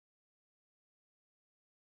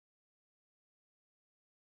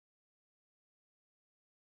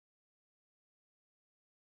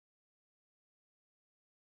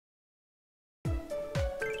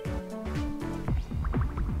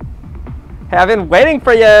Hey, I've been waiting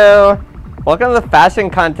for you! Welcome to the fashion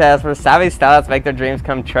contest where savvy stylists make their dreams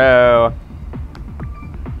come true.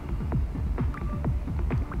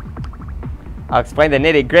 I'll explain the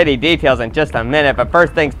nitty-gritty details in just a minute, but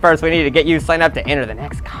first things first, we need to get you signed up to enter the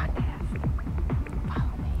next contest.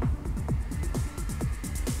 Follow me.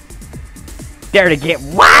 Dare to get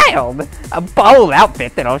wild! A bold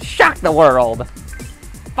outfit that'll shock the world!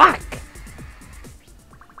 Fuck!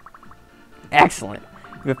 Excellent.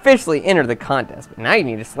 You've officially entered the contest, but now you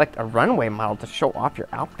need to select a runway model to show off your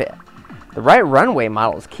outfit. The right runway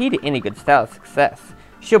model is key to any good style success.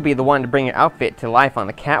 She'll be the one to bring your outfit to life on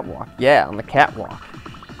the catwalk. Yeah, on the catwalk.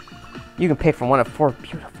 You can pick from one of 4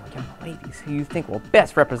 beautiful young ladies who you think will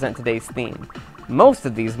best represent today's theme. Most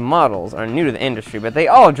of these models are new to the industry, but they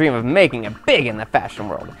all dream of making it big in the fashion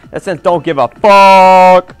world. In a sense, don't give a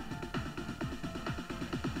fuck!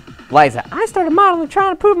 Liza, I started modeling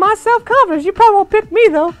trying to prove my self-confidence. You probably won't pick me,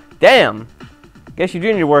 though. Damn. Guess you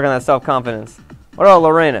do need to work on that self-confidence. What about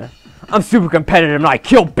Lorena? I'm super competitive and I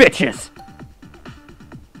kill bitches!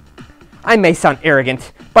 I may sound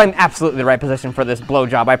arrogant, but I'm absolutely the right position for this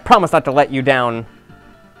blowjob. I promise not to let you down.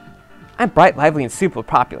 I'm bright, lively, and super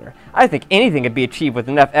popular. I think anything could be achieved with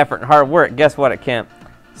enough effort and hard work. Guess what? It can't.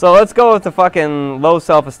 So let's go with the fucking low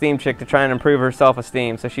self-esteem chick to try and improve her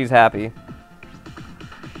self-esteem so she's happy.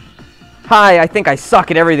 Hi, I think I suck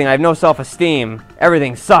at everything. I have no self-esteem.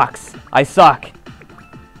 Everything sucks. I suck.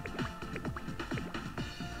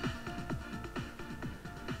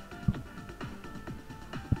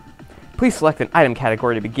 Please select an item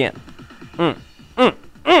category to begin. I'm gonna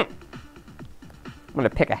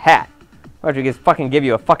pick a hat. Why don't you just fucking give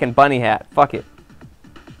you a fucking bunny hat? Fuck it.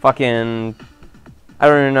 Fucking... I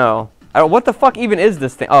don't even know. What the fuck even is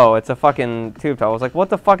this thing? Oh, it's a fucking tube top. I was like, what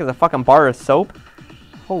the fuck is a fucking bar of soap?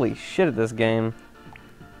 Holy shit at this game.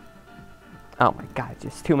 Oh my god,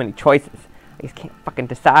 just too many choices. I just can't fucking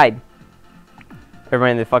decide.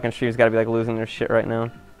 Everybody in the fucking stream's gotta be like losing their shit right now.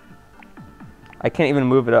 I can't even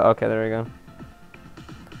move it up. Okay, there we go.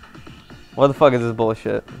 What the fuck is this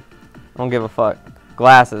bullshit? I don't give a fuck.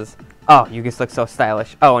 Glasses. Oh, you just look so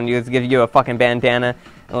stylish. Oh, and you just give you a fucking bandana.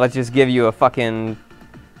 And let's just give you a fucking...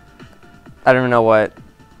 I don't even know what.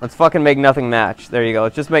 Let's fucking make nothing match. There you go.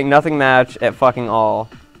 Let's just make nothing match at fucking all.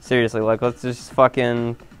 Seriously, like, let's just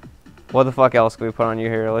fucking... What the fuck else can we put on you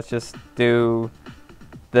here? Let's just do...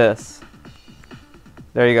 this.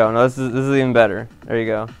 There you go. No, this is even better. There you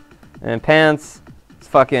go. And pants, it's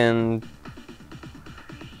fucking,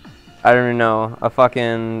 I don't even know, a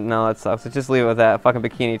fucking, no, that sucks. Let's just leave it with that, fucking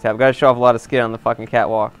bikini top. Gotta show off a lot of skin on the fucking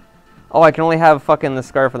catwalk. Oh, I can only have fucking the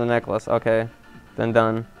scarf or the necklace. Okay, then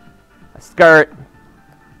done. A skirt,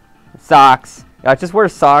 socks. Yeah, just wear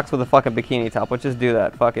socks with a fucking bikini top. Let's just do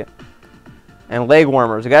that, fuck it. And leg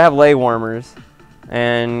warmers, we gotta have leg warmers.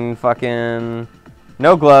 And fucking,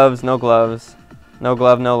 no gloves, no gloves. No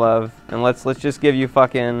glove, no love. And let's just give you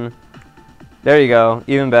fucking... There you go.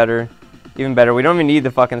 Even better. Even better. We don't even need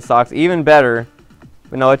the fucking socks. Even better.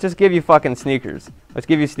 But no, let's just give you fucking sneakers. Let's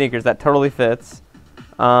give you sneakers. That totally fits.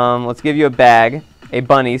 Let's give you a bag. A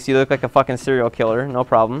bunny, so you look like a fucking serial killer. No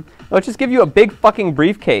problem. Let's just give you a big fucking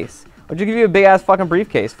briefcase. Let's just give you a big ass fucking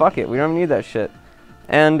briefcase. Fuck it. We don't even need that shit.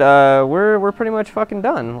 And we're pretty much fucking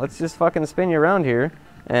done. Let's just fucking spin you around here.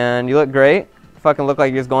 And you look great. Fucking look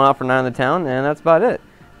like you're just going out for a night in the town, and that's about it.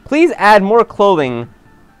 Please add more clothing.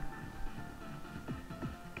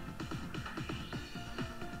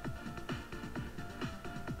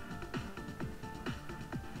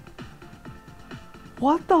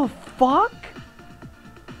 What the fuck?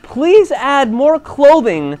 Please add more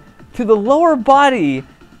clothing to the lower body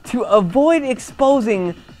to avoid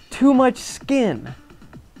exposing too much skin.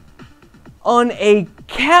 On a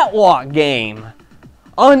catwalk game.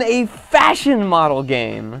 On a fashion model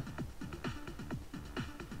game.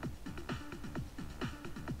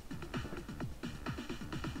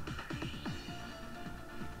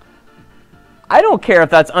 I don't care if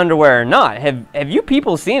that's underwear or not. Have you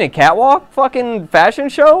people seen a catwalk fucking fashion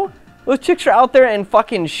show? Those chicks are out there in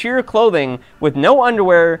fucking sheer clothing with no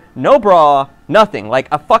underwear, no bra, nothing. Like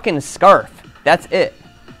a fucking scarf. That's it.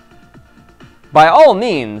 By all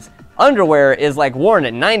means, underwear is like worn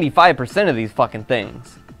at 95% of these fucking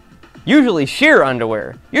things. Usually sheer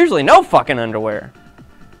underwear. Usually no fucking underwear.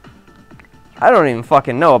 I don't even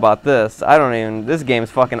fucking know about this. This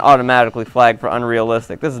game's fucking automatically flagged for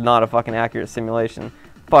unrealistic. This is not a fucking accurate simulation.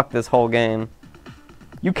 Fuck this whole game.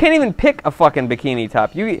 You can't even pick a fucking bikini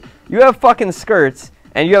top. You have fucking skirts,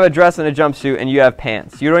 and you have a dress and a jumpsuit, and you have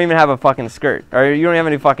pants. You don't even have a fucking skirt. Or you don't have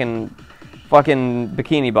any fucking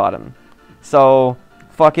bikini bottom. So,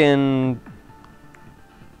 fucking...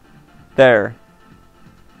 There.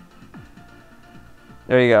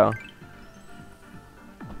 There you go.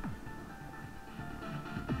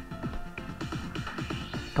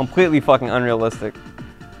 Completely fucking unrealistic.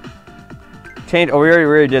 Change. Oh, we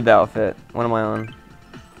already did the outfit. What am I on?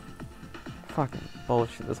 Fucking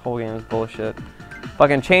bullshit. This whole game is bullshit.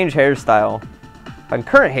 Fucking change hairstyle. Fucking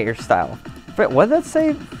current hairstyle. What did that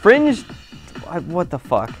say? Fringed. What the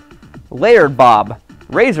fuck? Layered bob.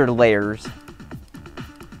 Razor layers.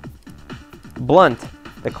 Blunt.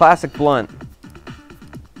 The classic blunt.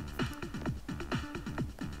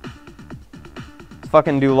 Let's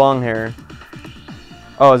fucking do long hair.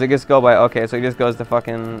 Oh, does it just go by? Okay, so he just goes to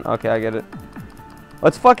fucking. Okay, I get it.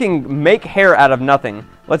 Let's fucking make hair out of nothing.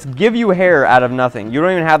 Let's give you hair out of nothing. You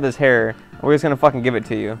don't even have this hair. We're just gonna fucking give it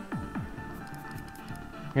to you.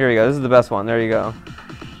 Here we go. This is the best one. There you go.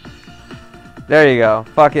 There you go.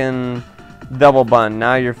 Fucking double bun.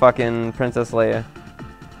 Now you're fucking Princess Leia.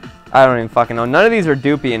 I don't even fucking know. None of these are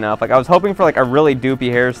doopy enough. Like, I was hoping for like a really doopy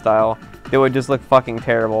hairstyle that would just look fucking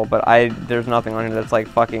terrible, but there's nothing on here that's like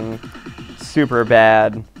fucking super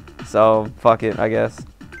bad. So fuck it, I guess.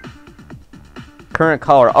 Current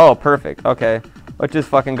color. Oh, perfect. Okay. Let's just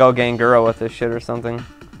fucking go Ganguro with this shit or something.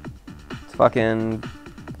 It's fucking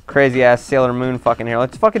crazy ass Sailor Moon fucking hair.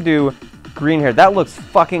 Let's fucking do green hair. That looks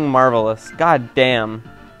fucking marvelous. God damn.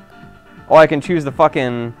 Oh, I can choose the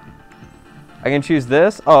fucking... I can choose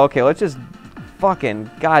this? Oh, okay. Let's just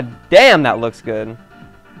fucking... God damn, that looks good.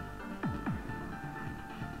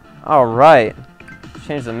 Alright.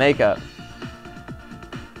 Change the makeup.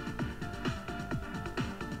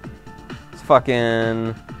 It's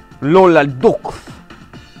fucking... Lola Duck.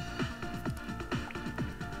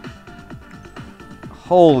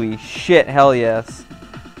 Holy shit, hell yes.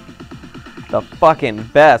 The fucking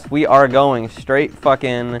best. We are going straight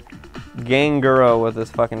fucking Ganguro with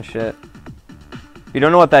this fucking shit. If you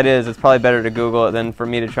don't know what that is, it's probably better to Google it than for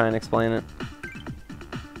me to try and explain it.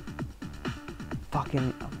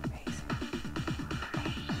 Fucking amazing.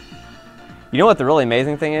 You know what the really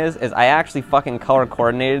amazing thing is? Is I actually fucking color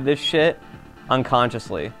coordinated this shit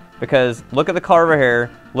unconsciously. Because look at the color of her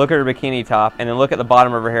hair, look at her bikini top, and then look at the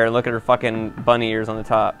bottom of her hair and look at her fucking bunny ears on the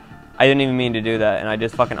top. I didn't even mean to do that, and I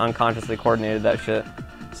just fucking unconsciously coordinated that shit.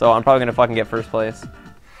 So I'm probably gonna fucking get first place.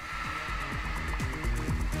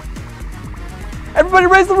 Everybody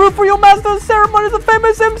raise the roof for your master of ceremonies, the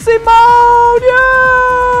famous MC Mode!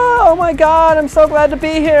 Yeah! Oh my god, I'm so glad to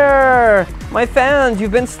be here! My fans,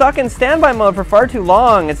 you've been stuck in standby mode for far too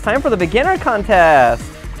long. It's time for the beginner contest!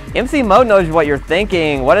 MC Mode knows what you're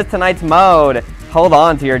thinking. What is tonight's mode? Hold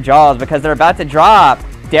on to your jaws because they're about to drop.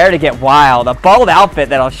 Dare to get wild, a bold outfit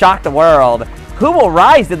that'll shock the world. Who will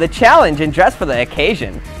rise to the challenge and dress for the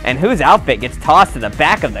occasion? And whose outfit gets tossed to the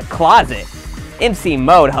back of the closet? MC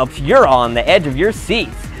Mode hopes you're on the edge of your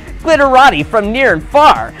seats. Glitterati from near and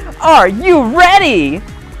far. Are you ready?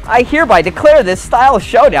 I hereby declare this style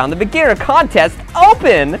showdown, the beginner contest,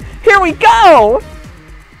 open. Here we go.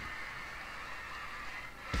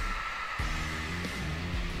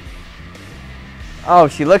 Oh,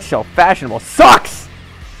 she looks so fashionable. Sucks!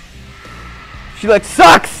 She looks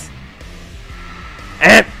sucks!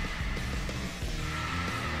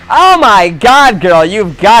 Oh my god, girl,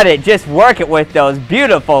 you've got it. Just work it with those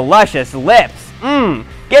beautiful, luscious lips.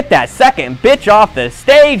 Get that second bitch off the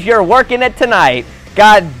stage. You're working it tonight.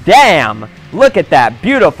 God damn. Look at that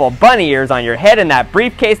beautiful bunny ears on your head and that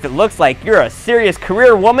briefcase that looks like you're a serious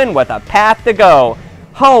career woman with a path to go.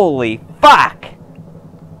 Holy fuck.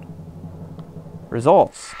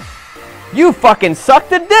 Results. You fucking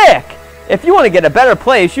sucked a dick! If you want to get a better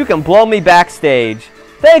place, you can blow me backstage.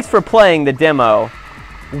 Thanks for playing the demo.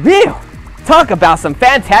 Whew! Talk about some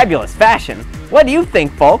fantabulous fashion. What do you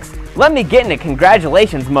think, folks? Let me get into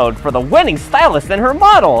congratulations mode for the winning stylist and her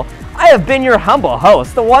model. I have been your humble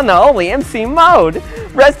host, the one and only MC Mode.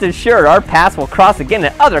 Rest assured, our paths will cross again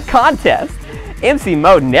at other contests. MC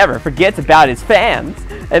Mode never forgets about his fans.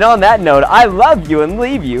 And on that note, I love you and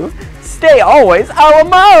leave you. Stay always our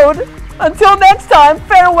Mode! Until next time,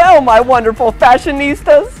 farewell, my wonderful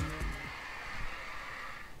fashionistas!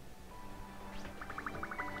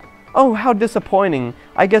 Oh, how disappointing.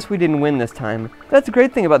 I guess we didn't win this time. That's a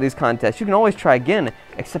great thing about these contests. You can always try again.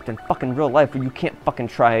 Except in fucking real life where you can't fucking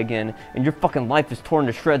try again. And your fucking life is torn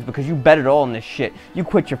to shreds because you bet it all on this shit. You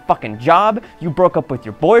quit your fucking job. You broke up with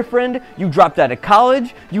your boyfriend. You dropped out of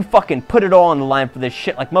college. You fucking put it all on the line for this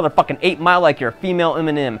shit like motherfucking 8 Mile like you're a female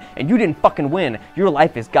Eminem. And you didn't fucking win. Your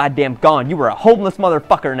life is goddamn gone. You are a homeless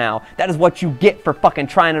motherfucker now. That is what you get for fucking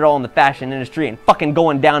trying it all in the fashion industry and fucking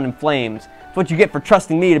going down in flames. It's what you get for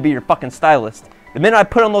trusting me to be your fucking stylist. The minute I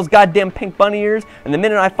put on those goddamn pink bunny ears, and the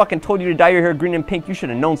minute I fucking told you to dye your hair green and pink, you should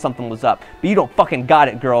have known something was up. But you don't fucking got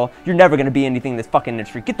it, girl. You're never gonna be anything in this fucking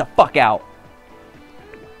industry. Get the fuck out.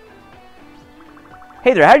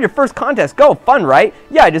 Hey there, how'd your first contest go? Fun, right?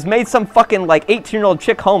 Yeah, I just made some fucking, like, 18-year-old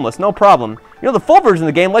chick homeless. No problem. You know, the full version of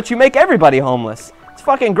the game lets you make everybody homeless. It's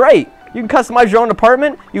fucking great. You can customize your own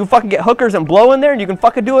apartment, you can fucking get hookers and blow in there, and you can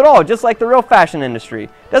fucking do it all, just like the real fashion industry.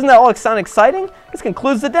 Doesn't that all sound exciting? This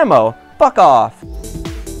concludes the demo. Fuck off.